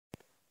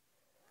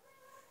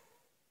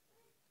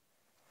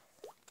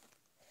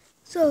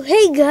So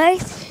hey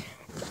guys,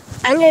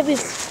 I'm gonna be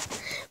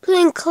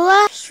playing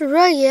Clash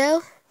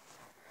Royale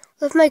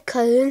with my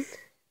cousin.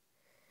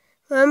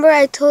 Remember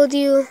I told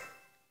you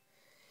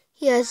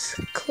he has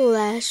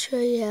Clash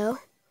Royale.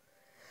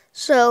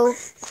 So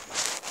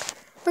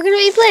we're gonna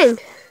be playing.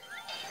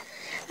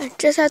 I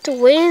just have to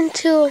wait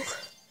until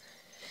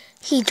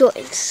he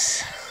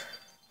joins.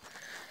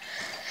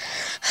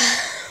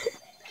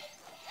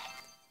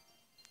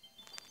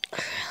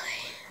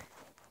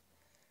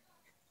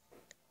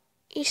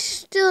 He's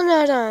still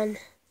not on.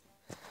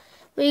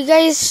 But you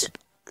guys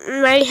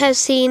might have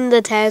seen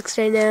the text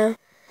right now,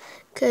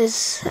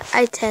 because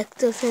I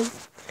texted him.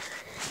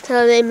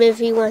 Tell him if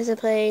he wants to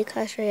play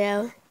Clash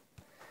Royale.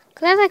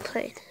 Because I like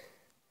playing.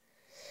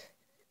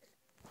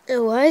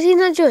 And why is he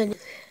not joining?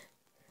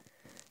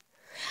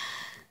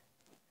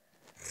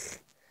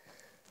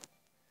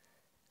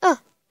 Oh,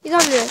 he's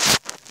on there.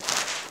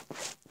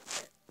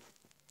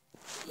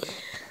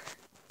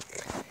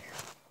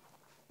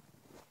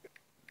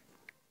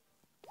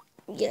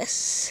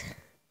 Yes.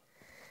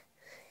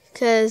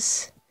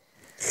 Because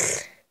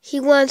he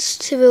wants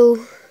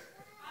to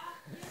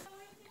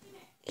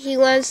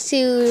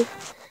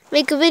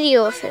make a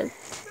video of him.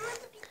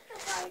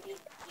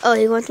 Oh,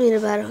 he wants me to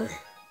battle him.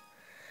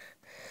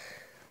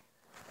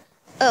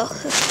 Oh.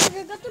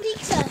 We got the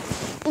pizza.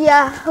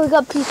 Yeah, we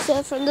got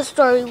pizza from the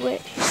store we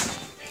went.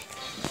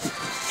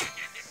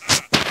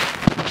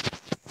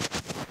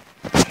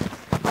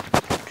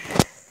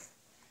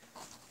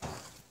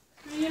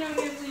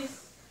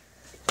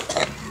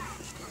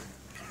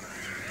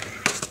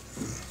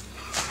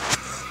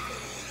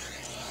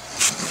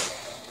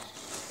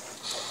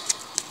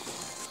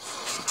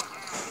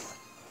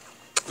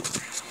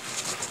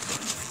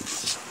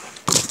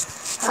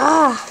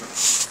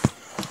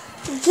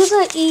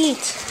 Just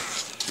eat.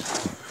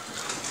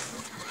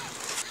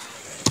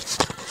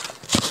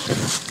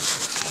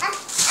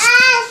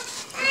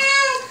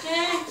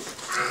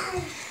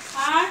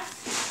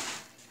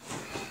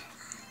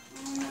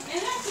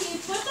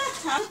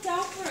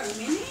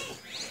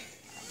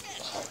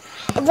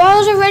 But I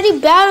was already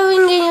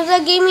battling and you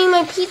that gave me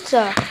my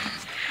pizza.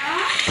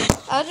 Huh?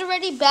 I was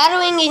already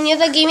battling and you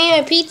that gave me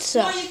my pizza.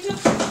 Well, you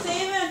took to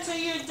save it until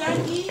you're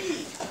done eating.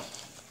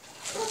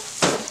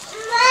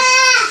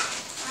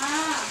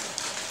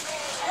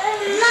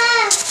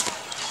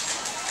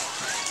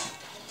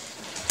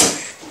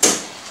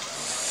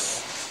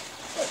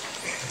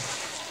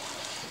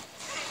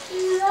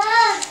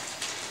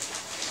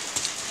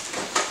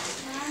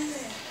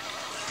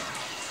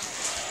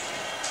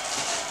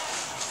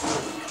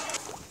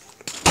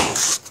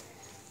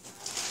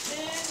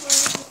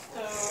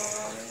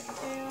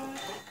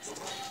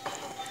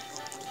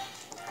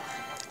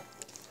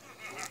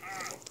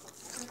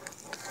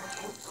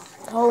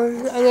 Oh,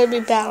 I'm gonna be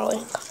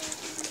battling.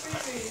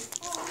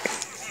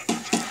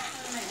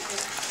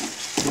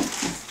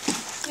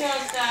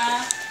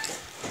 Stop.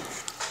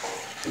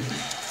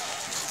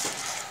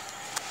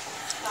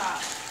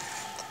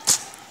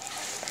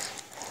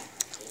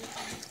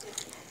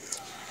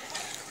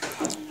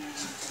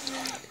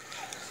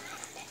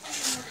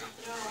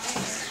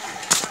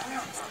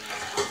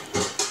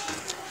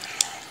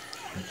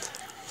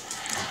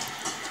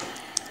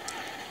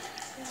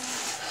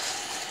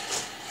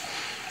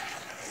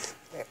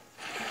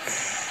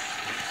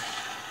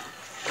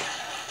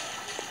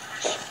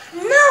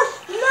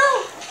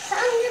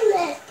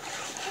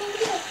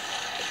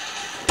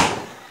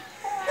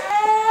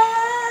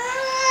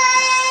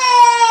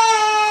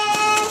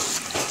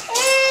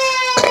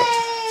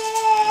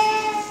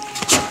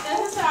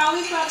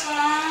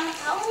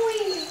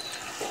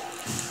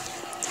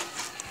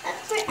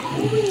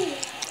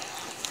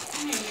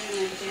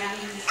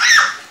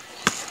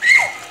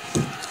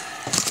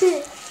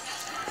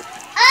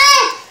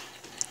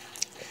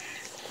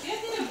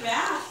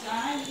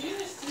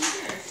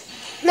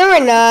 No,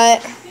 we're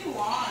not. You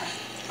are.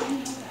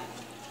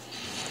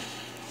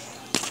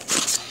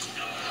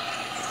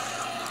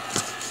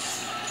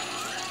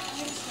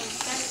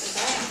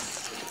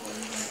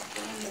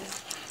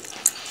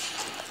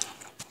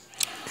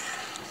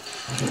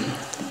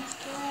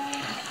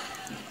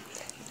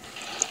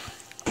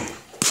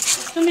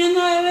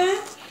 Comiendo, bebé?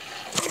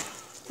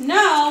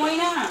 No, why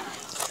not?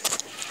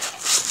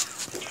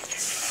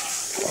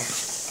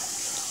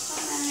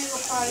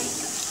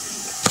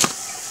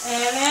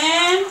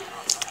 Evan,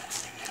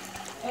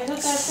 eso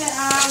te hace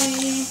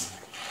Abby.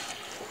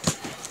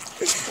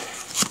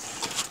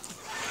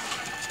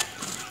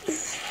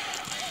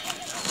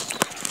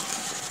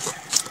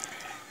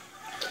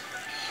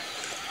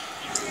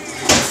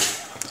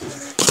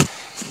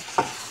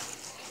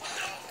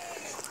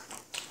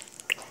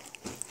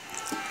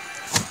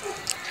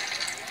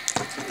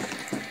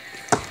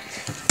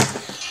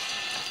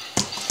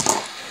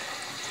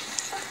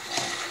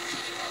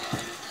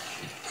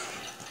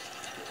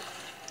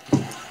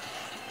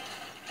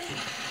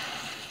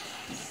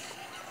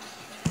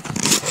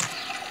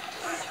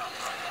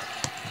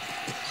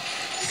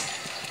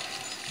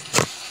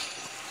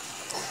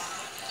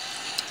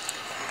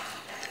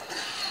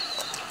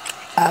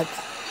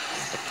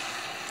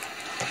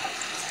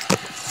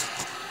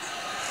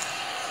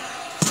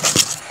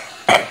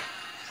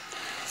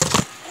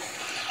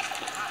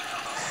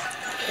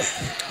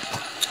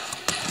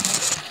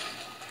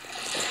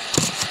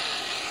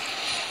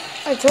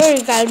 I told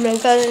you guys my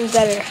cousin's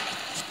better.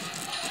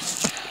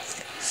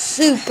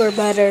 Super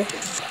better.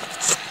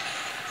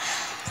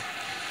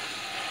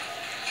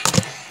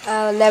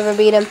 I'll never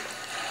beat him.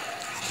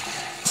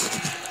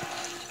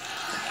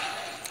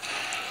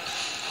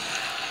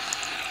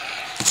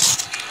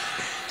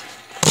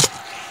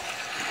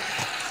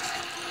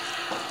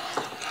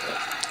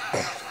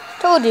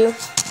 Told you.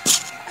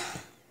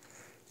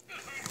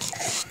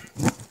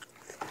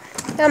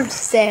 I'm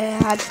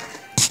sad.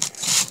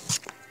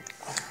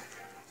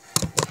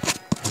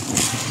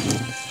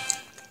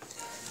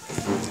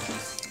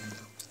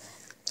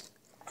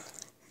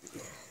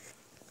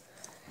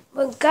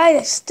 But guys,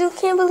 I still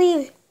can't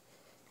believe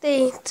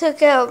they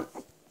took out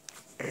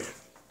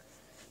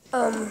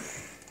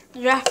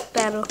draft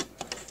battle.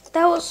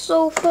 That was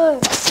so fun.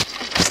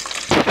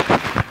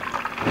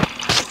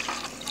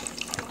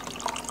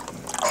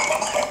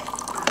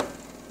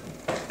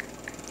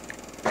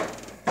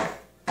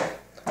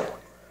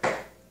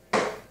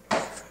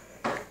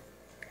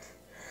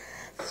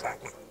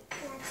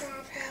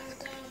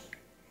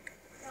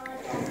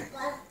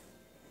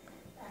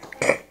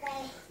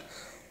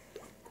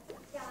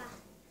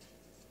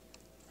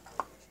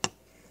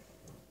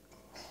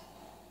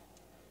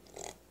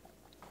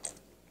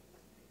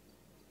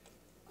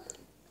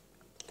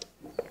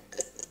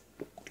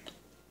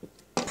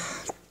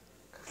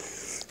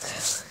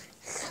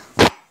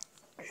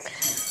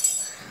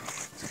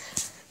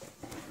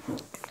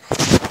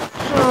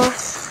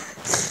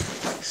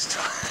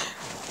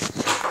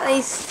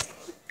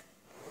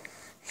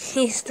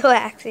 He's still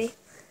actually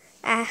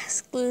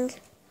asking.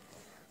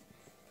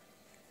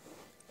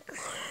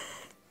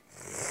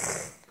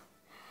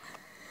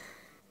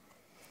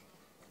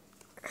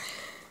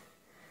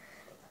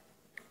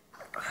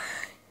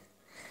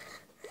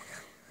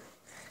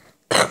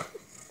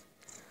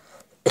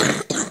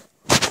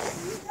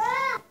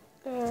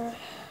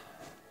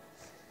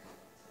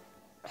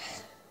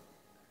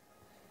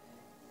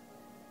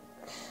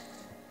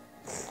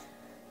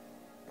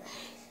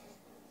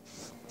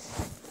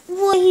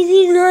 What, he's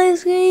eating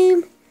ice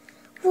cream?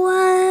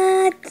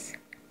 What?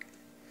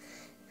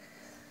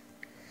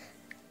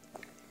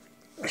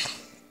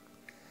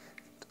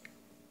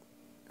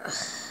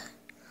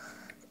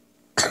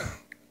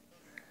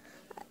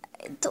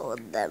 I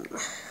told them.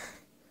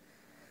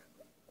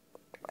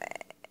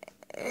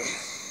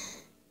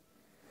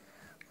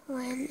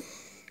 When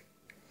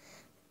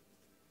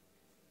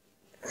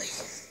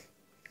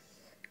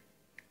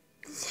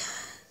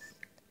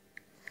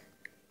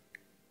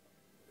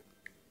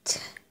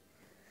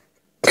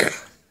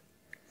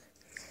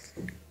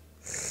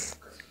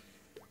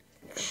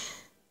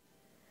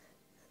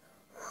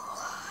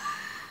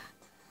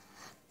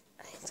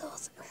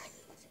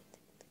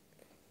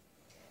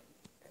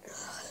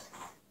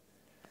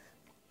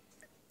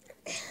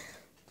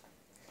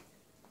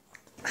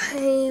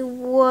I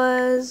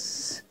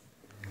was...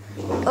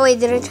 Oh wait,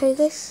 did I tell you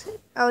guys?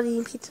 I was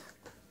eating pizza.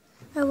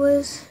 I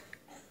was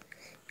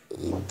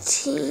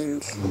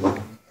eating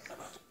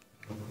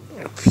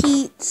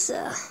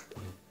pizza.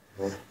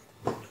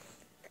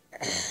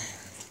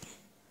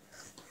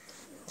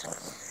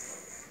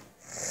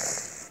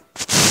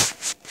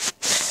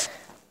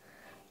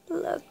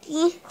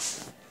 Lucky.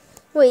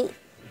 Wait,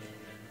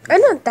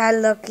 I'm not that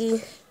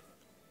lucky.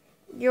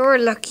 You're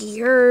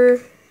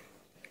luckier.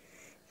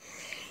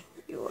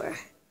 You're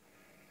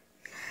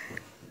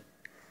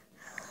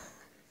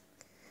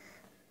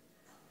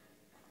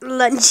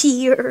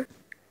lunchier.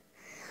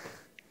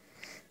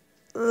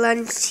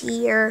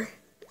 Lunchier.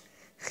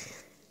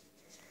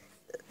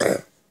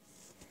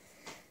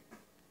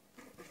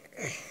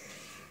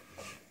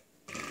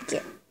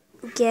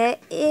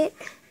 Get it?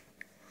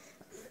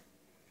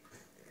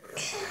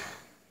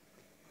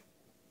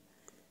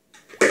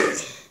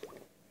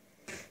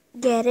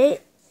 Get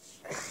it?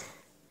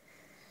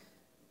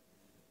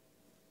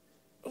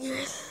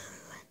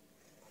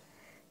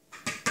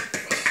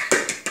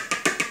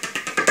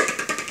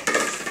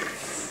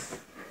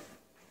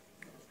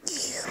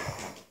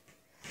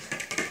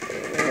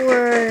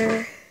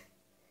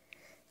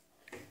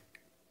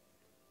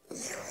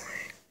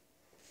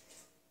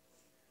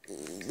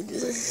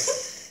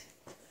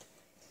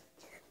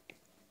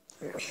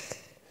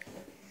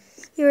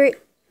 You're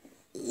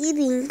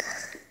eating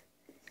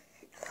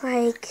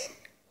like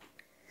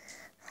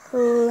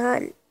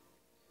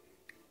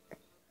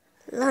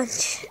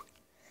lunch.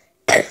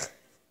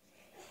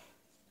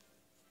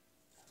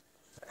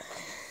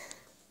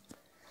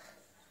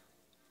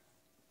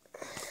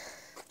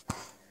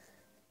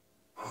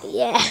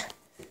 Yeah.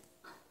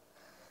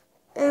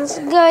 And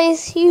so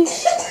guys, you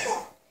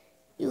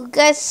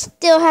guys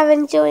still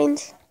haven't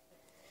joined.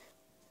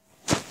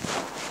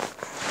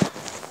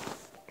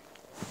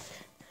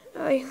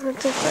 I want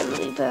to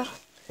friendly bell.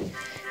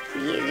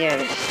 You got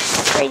a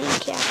trading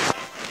cap.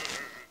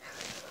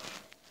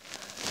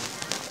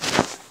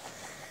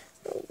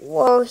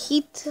 Whoa,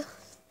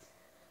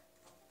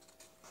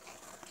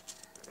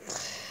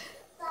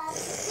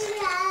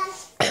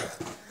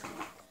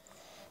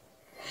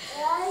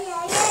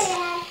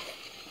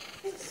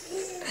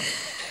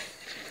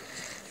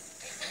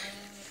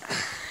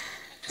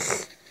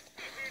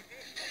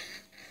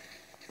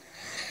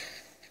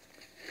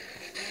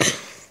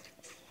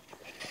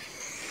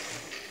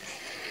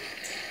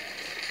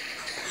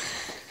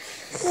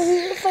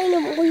 here to find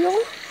an oil.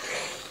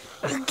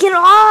 Get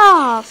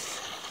off!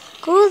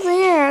 Go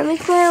there. I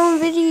make my own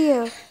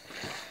video.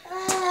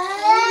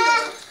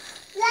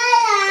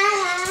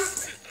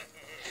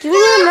 You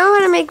don't know how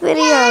to make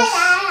videos.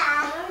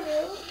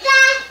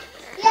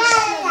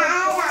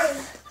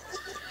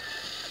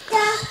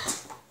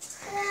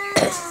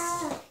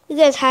 You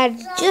guys had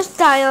to just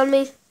die on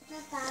me.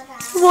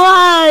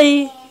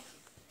 Why?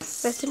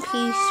 Rest in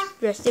peace.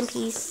 Rest in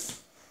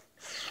peace.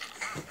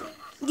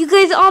 You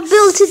guys all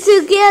built it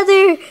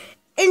together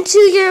into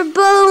your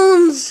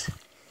bones.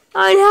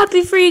 I'm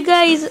happy for you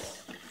guys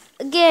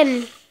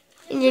again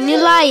in your new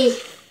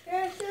life.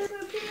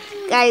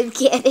 Guys,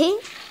 get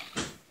it?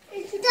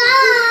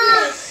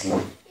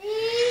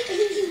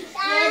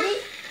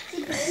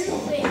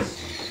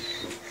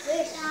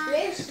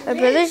 My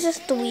brother's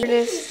just the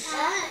weirdest.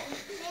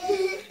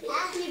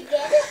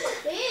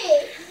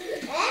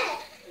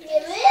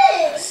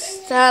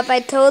 Stop, I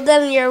told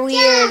them you're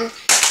weird.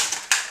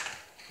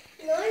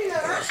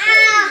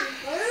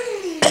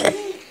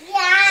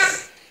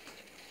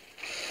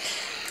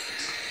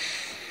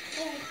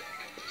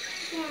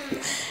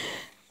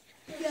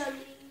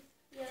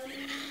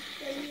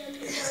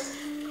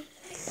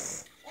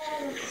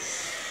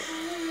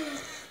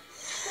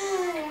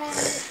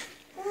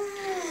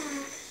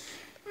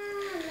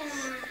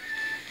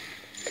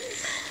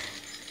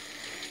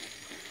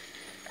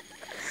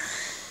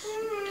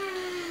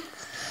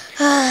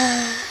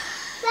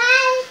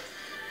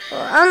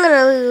 Well, I'm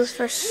gonna lose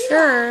for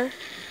sure.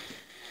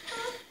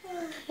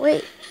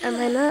 Wait, am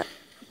I not?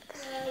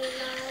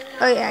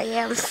 Oh yeah, I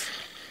am.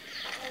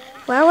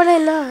 Why would I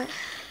not?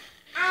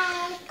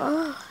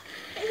 Oh.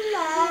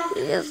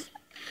 Yes.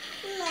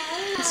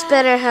 It's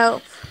better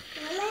help.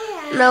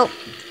 Nope,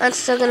 I'm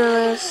still gonna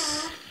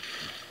lose.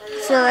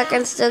 I feel like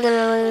I'm still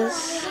gonna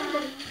lose.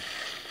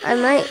 I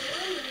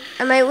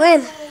might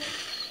win.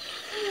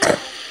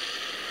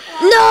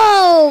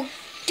 No!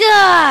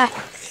 Duh!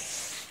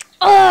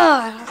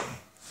 Oh!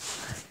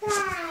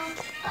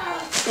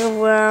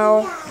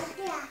 Wow.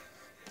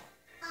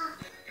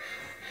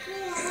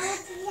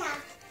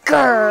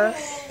 Grr.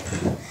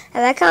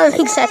 I like how it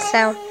makes that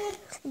sound.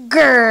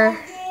 Grr.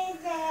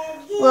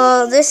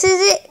 Well, this is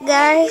it,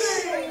 guys.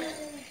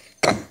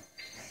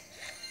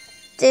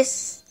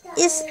 This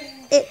is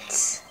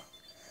it.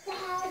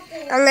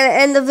 I'm gonna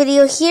end the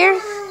video here.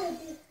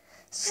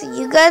 See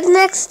you guys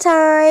next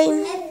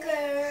time.